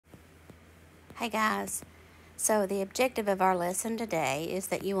Hey guys, so the objective of our lesson today is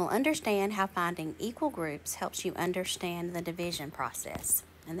that you will understand how finding equal groups helps you understand the division process.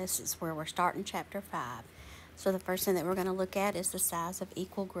 And this is where we're starting chapter 5. So the first thing that we're going to look at is the size of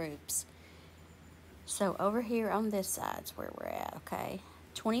equal groups. So over here on this side is where we're at, okay?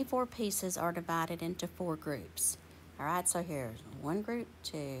 24 pieces are divided into 4 groups. All right, so here's one group,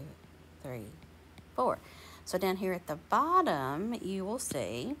 2, 3, 4. So down here at the bottom, you will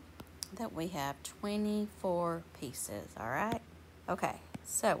see that we have 24 pieces, all right? Okay,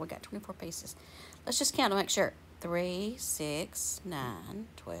 so we got 24 pieces. Let's just count to make sure. 3, 6, 9,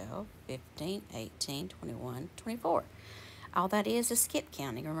 12, 15, 18, 21, 24. All that is skip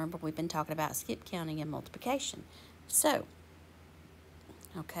counting. Remember, we've been talking about skip counting and multiplication. So,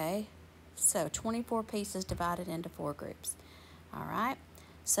 okay, so 24 pieces divided into 4 groups, all right?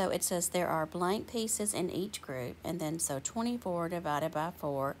 So it says there are blank pieces in each group, and then so 24 divided by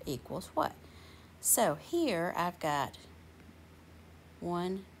 4 equals what? So here I've got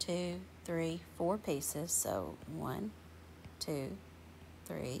 1, 2, 3, 4 pieces. So 1, 2,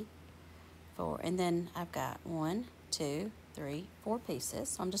 3, 4. And then I've got 1, 2, 3, 4 pieces.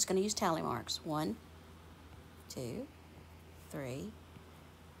 So I'm just going to use tally marks. 1, 2, 3,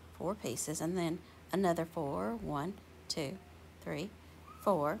 4 pieces. And then another 4. 1, 2, 3,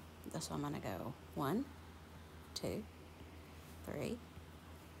 4. So I'm going to go 1, 2, 3,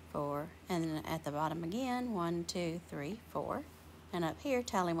 4. And then at the bottom again, 1, 2, 3, 4. And up here,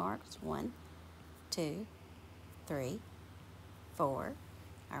 tally marks, 1, 2, 3, 4.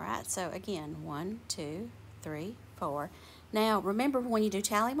 All right, so again, 1, 2, 3, 4. Now, remember when you do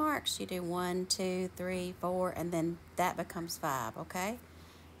tally marks, you do 1, 2, 3, 4, and then that becomes 5, okay?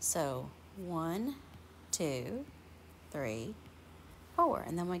 So 1, 2, 3, 4.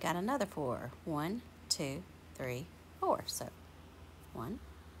 And then we got another 4. 1, 2, 3, 4. So 1,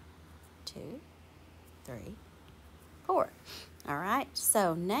 2, 3, 4. All right,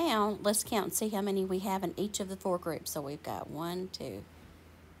 so now let's count and see how many we have in each of the 4 groups. So we've got 1, 2, let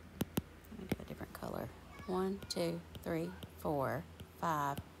me do a different color. 1, 2, 3, 4,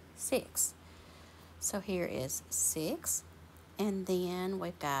 5, 6. So here is 6, and then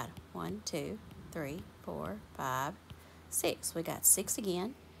we've got 1, 2, 3, 4, 5, 6. We got 6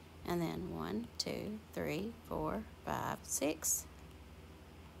 again, and then 1, 2, 3, 4, 5, 6.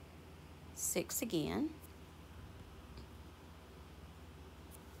 6 again.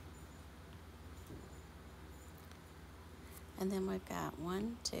 And then we've got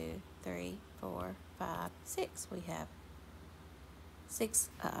 1, 2, 3, 4, 5, 6. We have 6,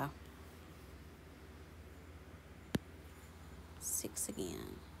 6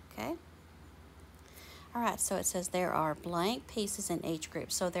 again, okay? All right, so it says there are blank pieces in each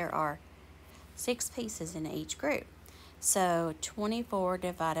group. So there are 6 pieces in each group. So 24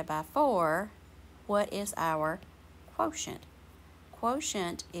 divided by 4, what is our quotient?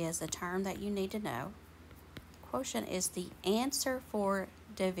 Quotient is a term that you need to know. Quotient is the answer for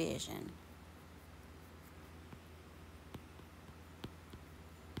division.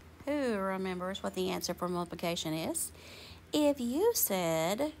 Who remembers what the answer for multiplication is? If you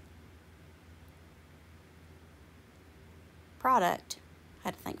said product, I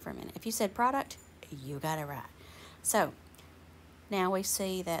had to think for a minute. If you said product, you got it right. So now we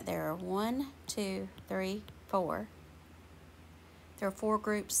see that there are 1, 2, 3, 4. There are 4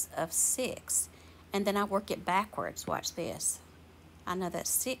 groups of 6. And then I work it backwards. Watch this. I know that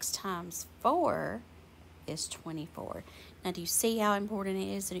 6 times 4 is 24. Now, do you see how important it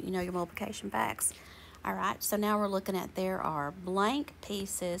is that you know your multiplication facts? All right, so now we're looking at there are blank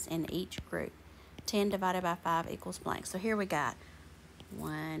pieces in each group. 10 divided by 5 equals blank. So here we got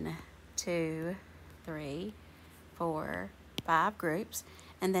 1, 2, 3, 4, 5 groups.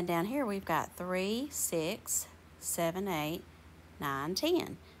 And then down here we've got 3, 6, 7, 8, 9,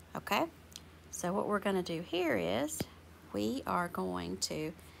 10. Okay? So what we're going to do here is we are going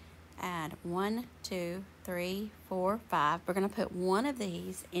to add 1, 2, 3, 4, 5. We're going to put one of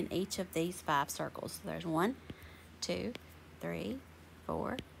these in each of these 5 circles. So there's 1, 2, 3,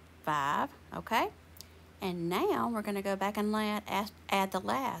 4, 5. Okay? And now we're going to go back and add the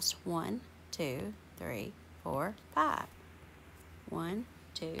last 1, 2, 3, 4, 5. 1,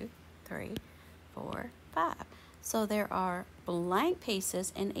 2, 3, 4, 5. So there are blank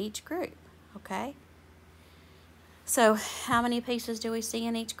pieces in each group. Okay, so how many pieces do we see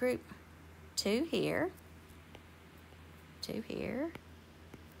in each group? 2 here, 2 here,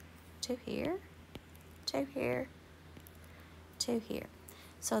 2 here, 2 here, 2 here.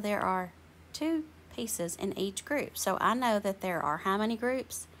 So there are 2 pieces in each group. So I know that there are how many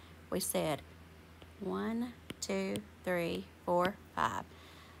groups? We said 1, 2, 3, 4, 5.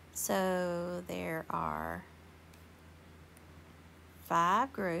 So there are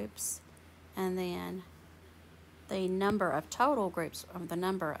 5 groups, and then the number of total groups, or the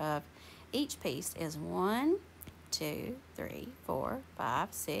number of each piece is 1, 2, 3, 4,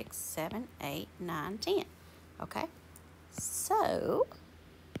 5, 6, 7, 8, 9, 10. Okay? So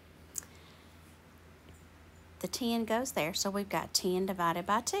the 10 goes there, so we've got 10 divided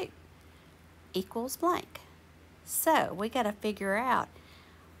by 2 equals blank. So we got to figure out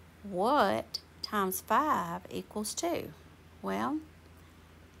what times 5 equals 2. Well,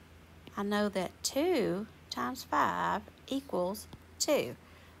 I know that 2 times 5 equals 2.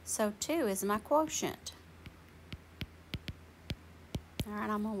 So 2 is my quotient. All right,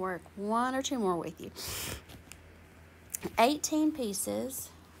 I'm going to work 1 or 2 more with you. 18 pieces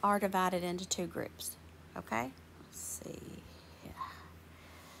are divided into 2 groups. Okay? Let's see. Yeah.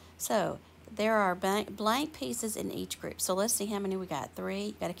 So there are blank pieces in each group. So let's see how many we got. 3.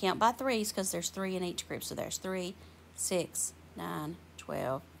 You got to count by 3s because there's 3 in each group. So there's 3, 6, 9,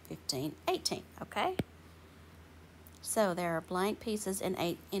 12, 15, 18. Okay? So there are blank pieces in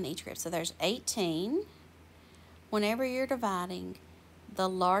each group. So there's 18. Whenever you're dividing, the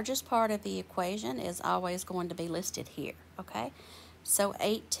largest part of the equation is always going to be listed here. Okay? So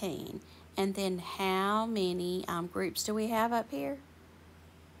 18. And then how many groups do we have up here?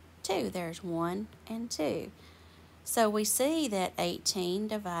 2. There's 1 and 2. So we see that 18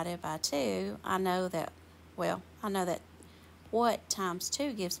 divided by 2, I know that what times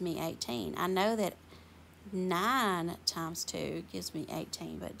 2 gives me 18. I know that 9 times 2 gives me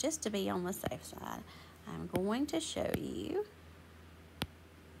 18, but just to be on the safe side, I'm going to show you,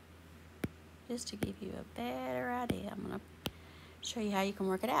 just to give you a better idea, I'm going to show you how you can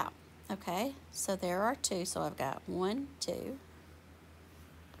work it out. Okay, so there are 2, so I've got 1, 2.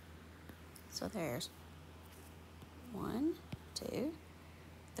 So there's 1, 2,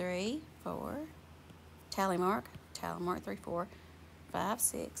 3, 4, tally mark, 3, 4, 5,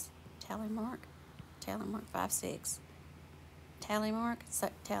 6, tally mark, 5, 6, tally mark,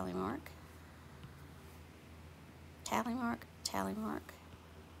 tally mark, tally mark, tally mark.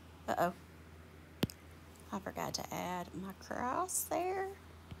 Uh-oh, I forgot to add my cross there.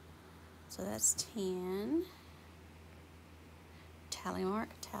 So that's 10. Tally mark,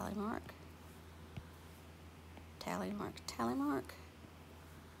 tally mark, tally mark, tally mark,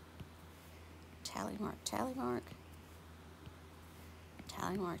 tally mark, tally mark,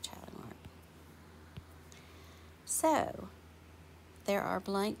 tally mark, tally mark. So there are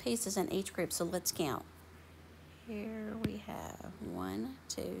blank pieces in each group, so let's count. Here we have 1,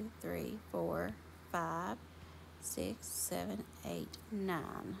 2, 3, 4, 5, 6, 7, 8,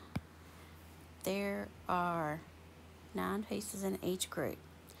 9. There are 9 pieces in each group.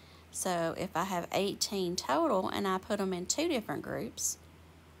 So if I have 18 total and I put them in 2 different groups,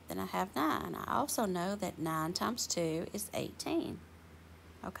 then I have 9. I also know that 9 times 2 is 18.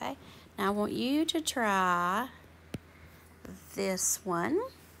 Okay? Now I want you to try this one,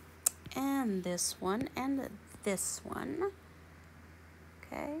 and this one, and this one.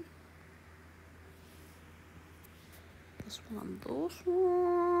 Okay? This one, this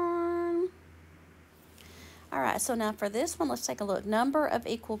one. All right, so now for this one, let's take a look. Number of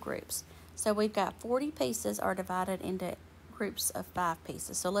equal groups. So we've got 40 pieces are divided into groups of 5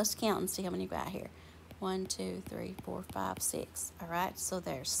 pieces. So let's count and see how many we got here. 1, 2, 3, 4, 5, 6. All right, so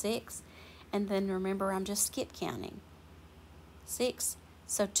there's 6. And then remember, I'm just skip counting. 6.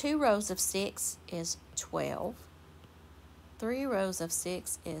 So 2 rows of 6 is 12. 3 rows of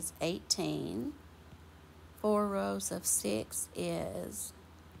 6 is 18. 4 rows of 6 is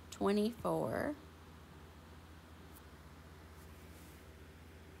 24.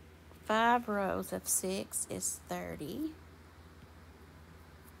 5 rows of 6 is 30.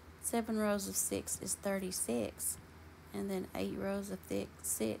 7 rows of 6 is 36. And then 8 rows of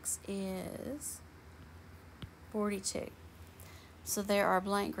 6 is 42. So there are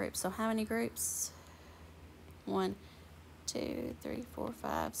blank groups. So how many groups? 1, 2, 3, 4,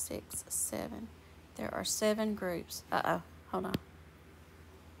 5, 6, 7. There are 7 groups. Uh-oh, hold on.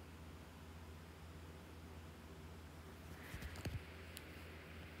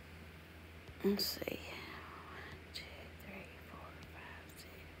 Let's see. 1, 2, 3, 4, 5, 6,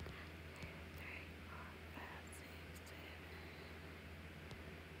 3, 4, 5, 6,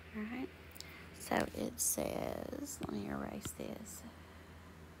 7. All right. So it says, let me erase this.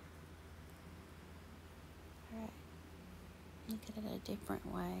 All right. Look at it a different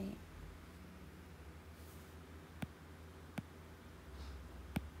way.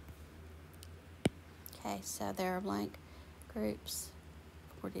 Okay, so there are blank groups.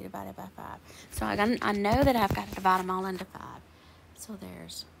 40 divided by 5. So I know that I've got to divide them all into 5. So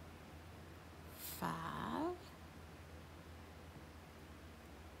there's 5,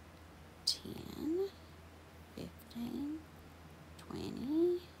 10, 15,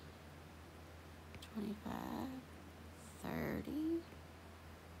 20, 25, 30,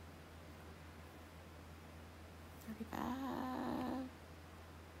 35,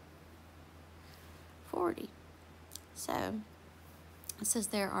 40. So it says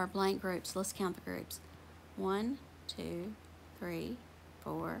there are blank groups. Let's count the groups. 1, 2, 3,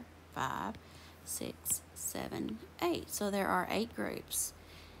 4, 5, 6, 7, 8. So there are 8 groups.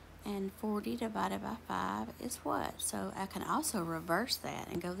 And 40 divided by 5 is what? So I can also reverse that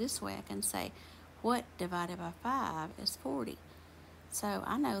and go this way. I can say, what divided by 5 is 40? So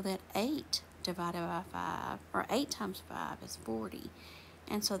I know that 8 divided by 5, or 8 times 5 is 40.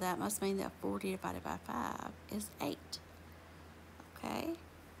 And so that must mean that 40 divided by 5 is 8. Okay?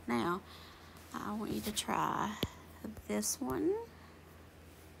 Now, I want you to try this one,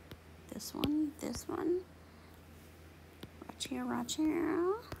 this one, this one, right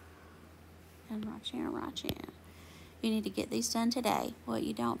here, and right here, right here. You need to get these done today. What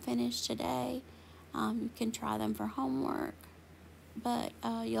you don't finish today, you can try them for homework, but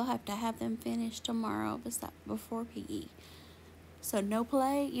you'll have to have them finished tomorrow before PE. So no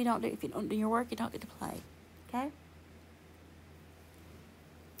play. You don't do, if you don't do your work, you don't get to play. Okay?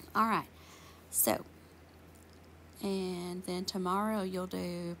 All right. So, and then tomorrow you'll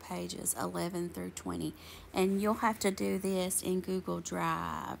do pages 11 through 20. And you'll have to do this in Google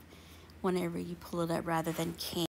Drive whenever you pull it up rather than Canvas.